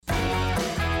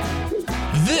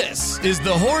This is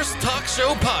the Horse Talk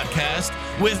Show podcast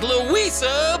with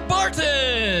Louisa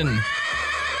Barton.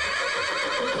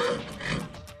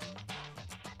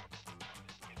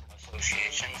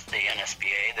 Associations, the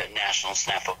NSPA, the National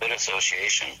Snaffle Bit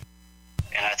Association,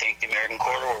 and I think the American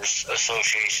Quarter Horse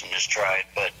Association has tried,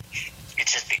 but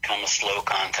it's just become a slow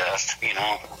contest, you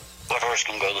know. What horse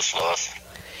can go the slowest?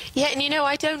 Yeah, and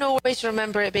I don't always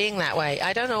remember it being that way.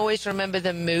 I don't always remember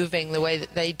them moving the way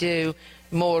that they do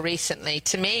more recently.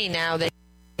 To me now, they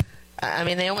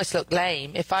almost look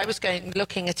lame. If I was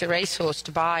looking at a racehorse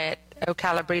to buy at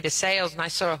Ocala Breeder Sales and I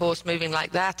saw a horse moving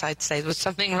like that, I'd say there was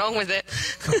something wrong with it.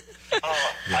 And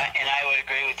I would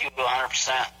agree with you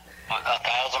 100%,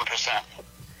 1,000%.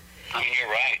 I mean, you're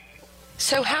right.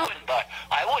 So how?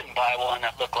 I wouldn't buy one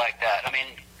that looked like that. I mean,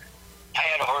 I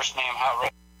had a horse named Hot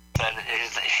Rod that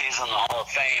he's in the Hall of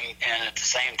Fame, and at the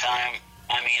same time,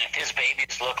 I mean, if his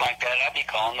babies look like that, I'd be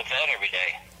calling the vet every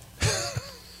day.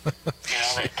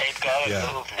 They've got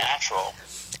to move natural.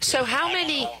 So how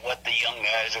many? I don't know what the young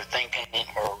guys are thinking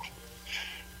or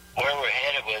where we're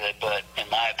headed with it, but in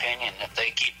my opinion, if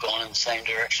they keep going in the same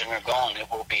direction they're going,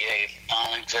 it will be a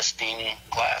non-existing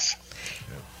class.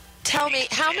 Tell me,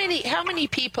 how many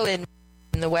people in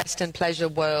the Western pleasure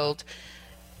world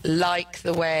like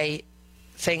the way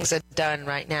things are done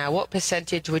right now? What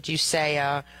percentage would you say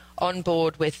are on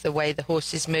board with the way the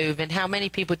horses move, and how many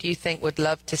people do you think would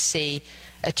love to see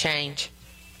a change?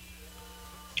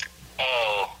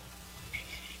 Oh,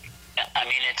 I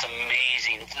mean, it's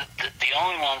amazing. The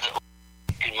only ones,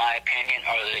 in my opinion,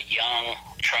 are the young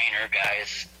trainer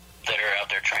guys that are out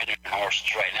there training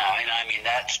horses right now. And I mean,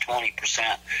 that's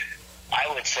 20%.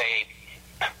 I would say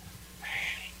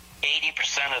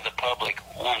 80% of the public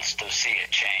wants to see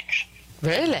it change.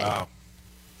 Really? Wow.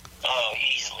 Oh,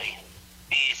 easily.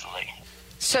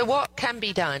 So what can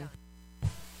be done?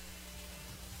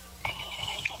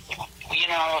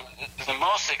 The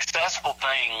most successful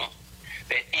thing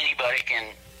that anybody can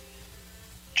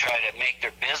try to make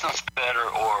their business better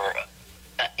or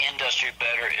industry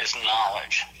better is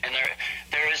knowledge. And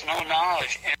there is no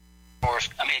knowledge in horse.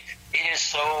 I mean, it is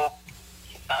so,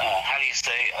 how do you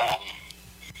say,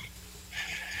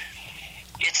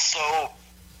 it's so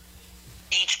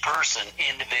each person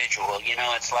individual,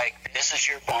 it's like, this is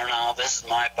your barn owl, this is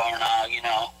my barn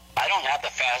owl, I don't have the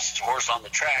fastest horse on the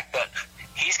track, but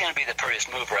he's going to be the prettiest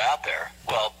mover out there.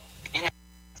 Well, does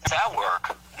that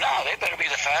work? No, they better be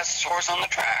the fastest horse on the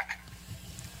track.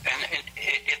 And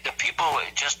if the people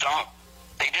just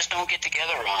don't get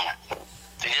together on it.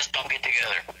 They just don't get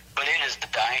together. But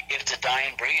it's a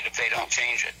dying breed if they don't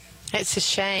change it. It's a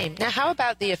shame. Now, how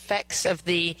about the effects of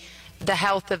the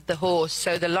health of the horse,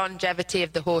 so the longevity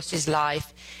of the horse's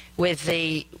life with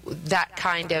that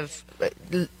kind of,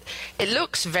 it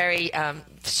looks very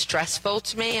stressful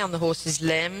to me on the horse's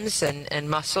limbs and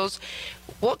muscles.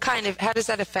 How does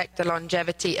that affect the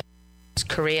longevity of his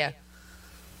career?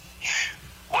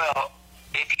 Well,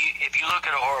 if you look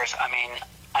at a horse, I mean,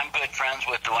 I'm good friends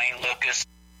with Dwayne Lucas,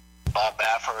 Bob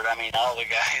Baffert, I mean, all the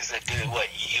guys that do what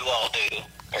you all do,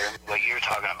 or what you're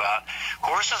talking about.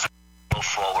 Horses go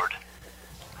forward.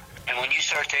 And when you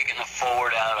start taking the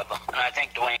forward out of them, and I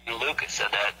think Dwayne Lucas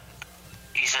said that,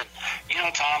 he said,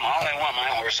 Tom, all I want my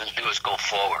horses to do is go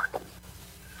forward.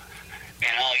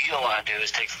 And all you want to do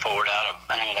is take the forward out of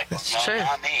them. And I'm like, true.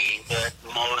 Not me, but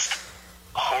most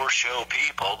horse show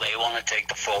people, they want to take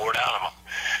the forward out of them.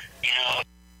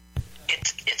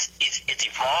 It's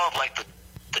evolved like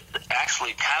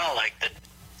actually kind of like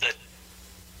the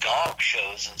dog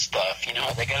shows and stuff. They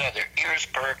got to have their ears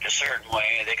perked a certain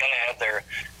way. They got to have their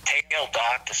tail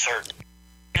docked a certain.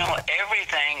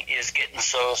 Everything is getting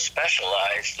so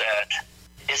specialized that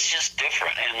it's just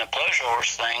different. And the pleasure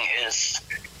horse thing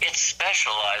it's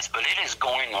specialized, but it is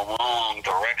going the wrong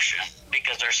direction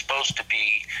because they're supposed to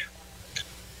be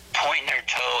pointing their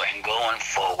toe and going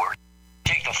forward.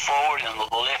 Take the forward and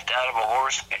the lift out of a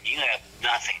horse, and you have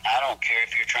nothing. I don't care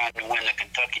if you're trying to win the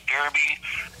Kentucky Derby,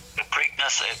 the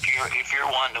Preakness, if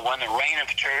you're wanting to win the Reign of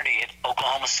Futurity at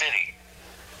Oklahoma City,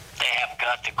 they have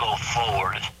got to go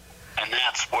forward, and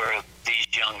that's where these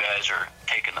young guys are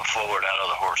taking the forward out of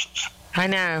the horses. I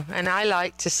know, and I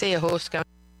like to see a horse go.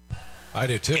 I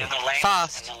do too.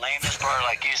 Fast. And the lamest part,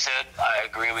 like you said, I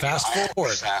agree with Fast you 100%.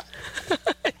 forward.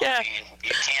 Yeah. I mean,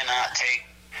 you cannot take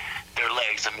their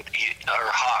legs or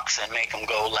hocks and make them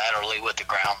go laterally with the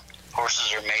ground.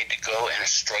 Horses are made to go in a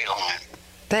straight line.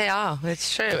 They are.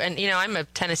 It's true. And, I'm a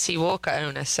Tennessee Walker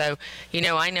owner, so,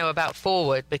 I know about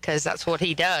Forward because that's what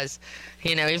he does.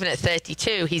 Even at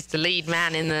 32, he's the lead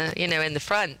man in the, in the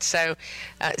front. So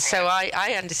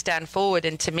I understand Forward,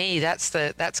 and to me,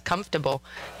 that's comfortable,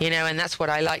 and that's what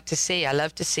I like to see. I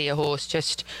love to see a horse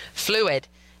just fluid.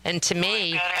 And to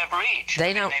me, they've got to have reach.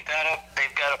 They've got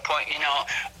a point,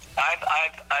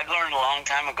 I've learned a long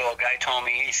time ago, a guy told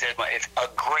me, he said, if a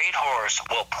great horse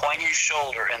will point his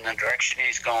shoulder in the direction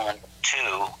he's going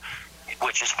to,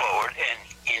 which is forward, and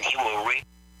he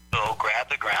will grab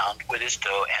the ground with his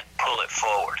toe and pull it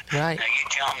forward. Right. Now you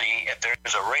tell me if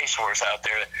there's a racehorse out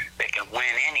there that can win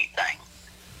anything,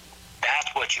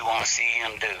 that's what you want to see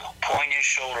him do. Point his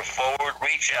shoulder forward,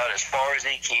 reach out as far as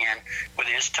he can with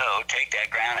his toe, take that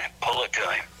ground and pull it to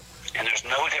him. And there's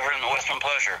no different in the Western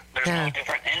Pleasure. There's no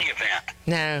different in any event.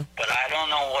 No. But I don't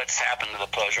know what's happened to the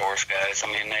Pleasure horse guys. I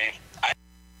mean, I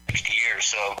 60 years,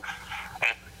 so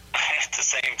at the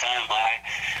same time,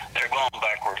 they're going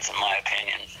backwards, in my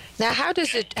opinion. Now, how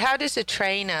does a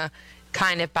trainer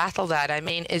kind of battle that? I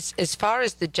mean, as far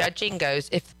as the judging goes,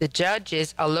 if the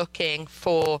judges are looking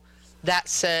for that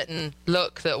certain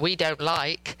look that we don't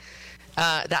like,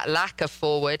 that lack of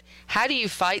forward, how do you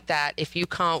fight that if you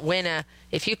can't win a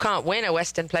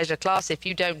Western Pleasure class, if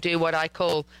you don't do what I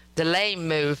call the lame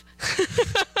move?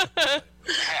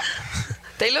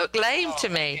 They look lame to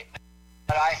me.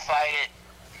 But I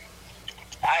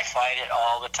fight it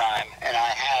all the time, and I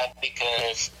have,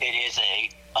 because it is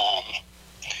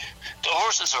the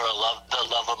horses are the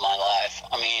love of my life.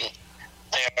 I mean,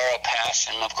 they're a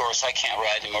passion. Of course, I can't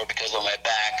ride anymore because of my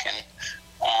back, and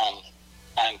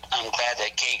I'm glad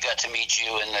that Kate got to meet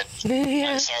you, and that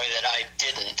I'm sorry that I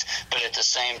didn't. But at the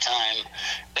same time,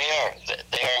 they are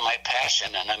my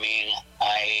passion, and I mean,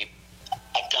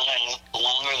 I've done it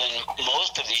longer than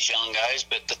most of these young guys.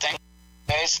 But the thing,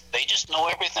 guys, they just know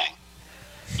everything.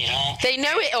 They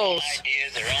know it all. Their own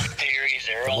ideas, their own theories,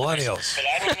 their own. Millennials. But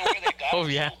I don't know where they got Oh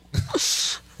yeah.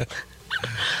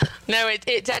 No,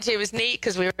 it actually was neat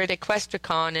because we were at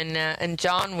Equestricon, and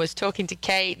John was talking to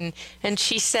Kate, and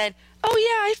she said, "Oh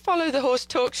yeah, I follow the Horse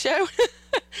Talk Show.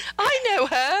 I know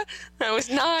her." That was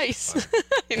nice.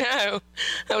 That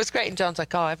was great. And John's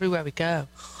like, "Oh, everywhere we go."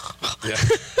 Yeah.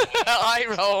 Eye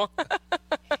roll.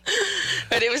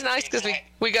 But it was nice because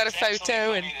we got a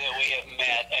photo, and that we have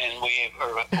met, and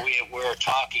we're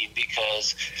talking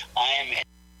because I am in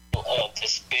the middle of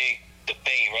this big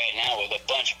debate right now with a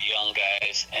bunch of young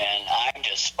guys, and I'm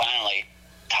just finally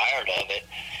tired of it,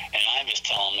 and I'm just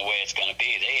telling them the way it's going to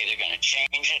be. They're either going to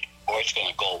change it or it's going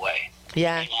to go away.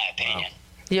 Yeah. In my opinion.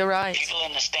 You're right. People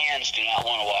in the stands do not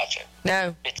want to watch it.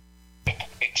 No. It's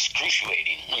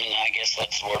excruciating. I mean, I guess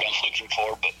that's the word I'm looking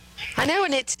for, but I know,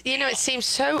 and it's it seems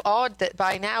so odd that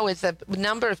by now, with the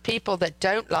number of people that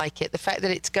don't like it, the fact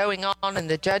that it's going on and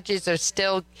the judges are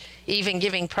still even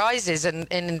giving prizes and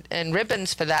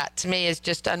ribbons for that, to me is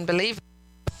just unbelievable.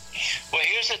 Well,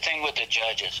 here's the thing with the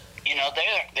judges. They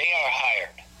are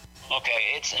hired.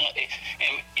 Okay, it's and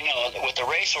with the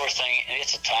racehorse thing,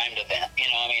 it's a timed event.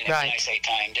 Right. When I say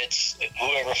timed, it's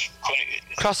whoever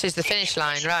Crosses the finish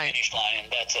line, right? Finish line,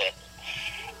 and that's it.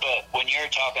 But when you're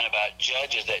talking about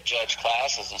judges that judge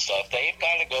classes and stuff, they've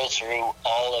got to go through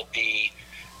all of the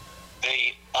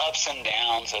ups and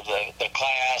downs of the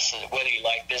class, whether you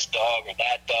like this dog or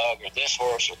that dog or this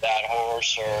horse or that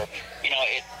horse, or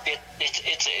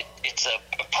it's a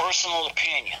personal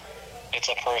opinion. It's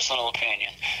a personal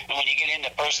opinion, and when you get into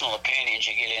personal opinions,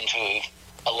 you get into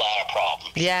a lot of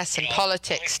problems. Yes, and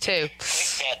politics too.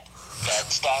 Click that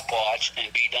stopwatch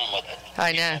and be done with it.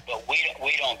 I know. But we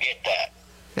don't get that.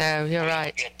 No, you're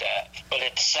right. Get that. But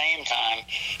at the same time,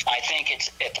 I think it's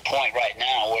at the point right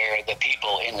now where the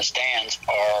people in the stands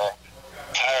are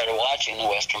tired of watching the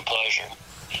Western Pleasure,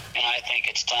 and I think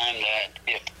it's time that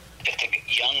if the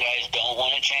young guys don't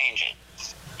want to change it,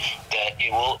 that it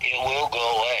will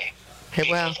go away. It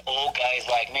will. Because old guys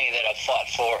like me that have fought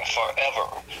for it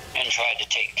forever and tried to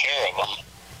take care of them,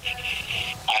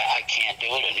 I can't do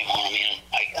it anymore. I mean,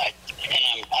 I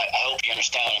hope you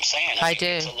understand what I'm saying. I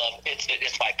do.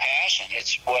 It's my passion.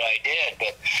 It's what I did.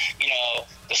 But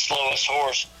the slowest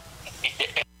horse.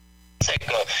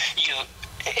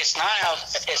 It's not how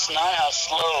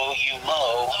slow you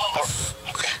mow.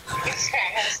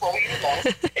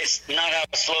 It's not how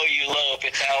slow you lope.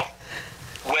 It's how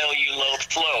well you lope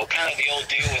flow. Kind of the old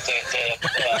deal with the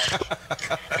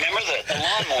remember the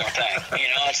lawnmower thing.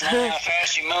 It's not how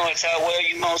fast you mow. It's how well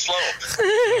you mow slow. Whatever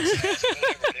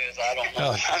it is, I don't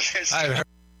know. I've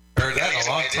heard that in a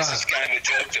long time. This is kind of a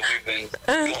joke that we've been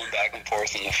going back and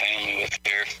forth in the family with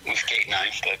Kate and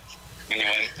I. But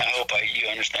anyway, I hope you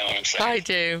understand what I'm saying.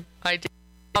 I do.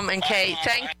 And Kate,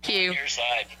 thank I'm you. on your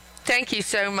side. Thank you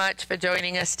so much for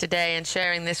joining us today and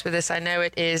sharing this with us. I know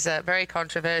it is very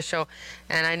controversial,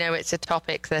 and I know it's a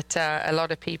topic that a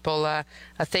lot of people are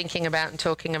thinking about and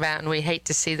talking about, and we hate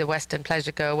to see the Western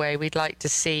pleasure go away. We'd like to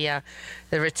see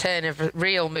the return of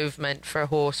real movement for a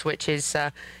horse, which is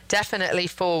definitely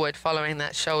forward following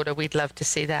that shoulder. We'd love to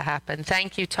see that happen.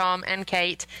 Thank you, Tom and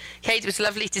Kate. Kate, it was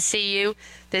lovely to see you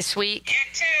this week. You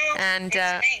too. And Good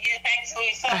to meet you. Thanks,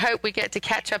 Louisa. I hope we get to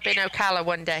catch up in Ocala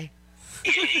one day.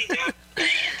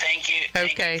 Thank you.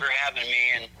 Thank Okay. you for having me.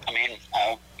 And I mean,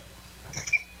 I'll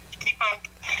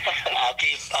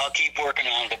keep working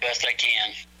on it the best I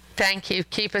can. Thank you.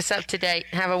 Keep us up to date.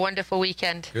 Have a wonderful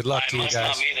weekend. Good luck I to you must guys.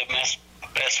 not be the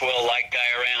best well-liked guy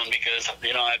around because, I've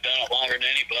done it longer than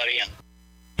anybody, and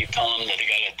keep telling them that they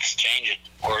got to change it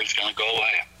or it's going to go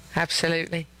away.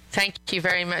 Absolutely. Thank you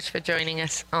very much for joining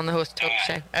us on the Horse Talk All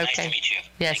right. Show. Nice to meet you.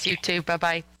 Yes, Thank you too.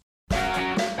 Bye-bye.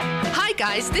 Hi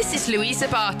guys, this is Louisa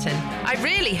Barton. I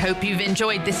really hope you've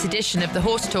enjoyed this edition of the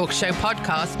Horse Talk Show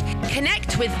podcast.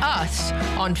 Connect with us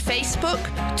on Facebook,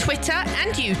 Twitter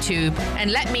and YouTube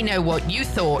and let me know what you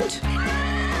thought.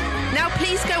 Now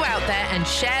please go out there and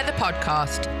share the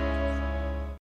podcast.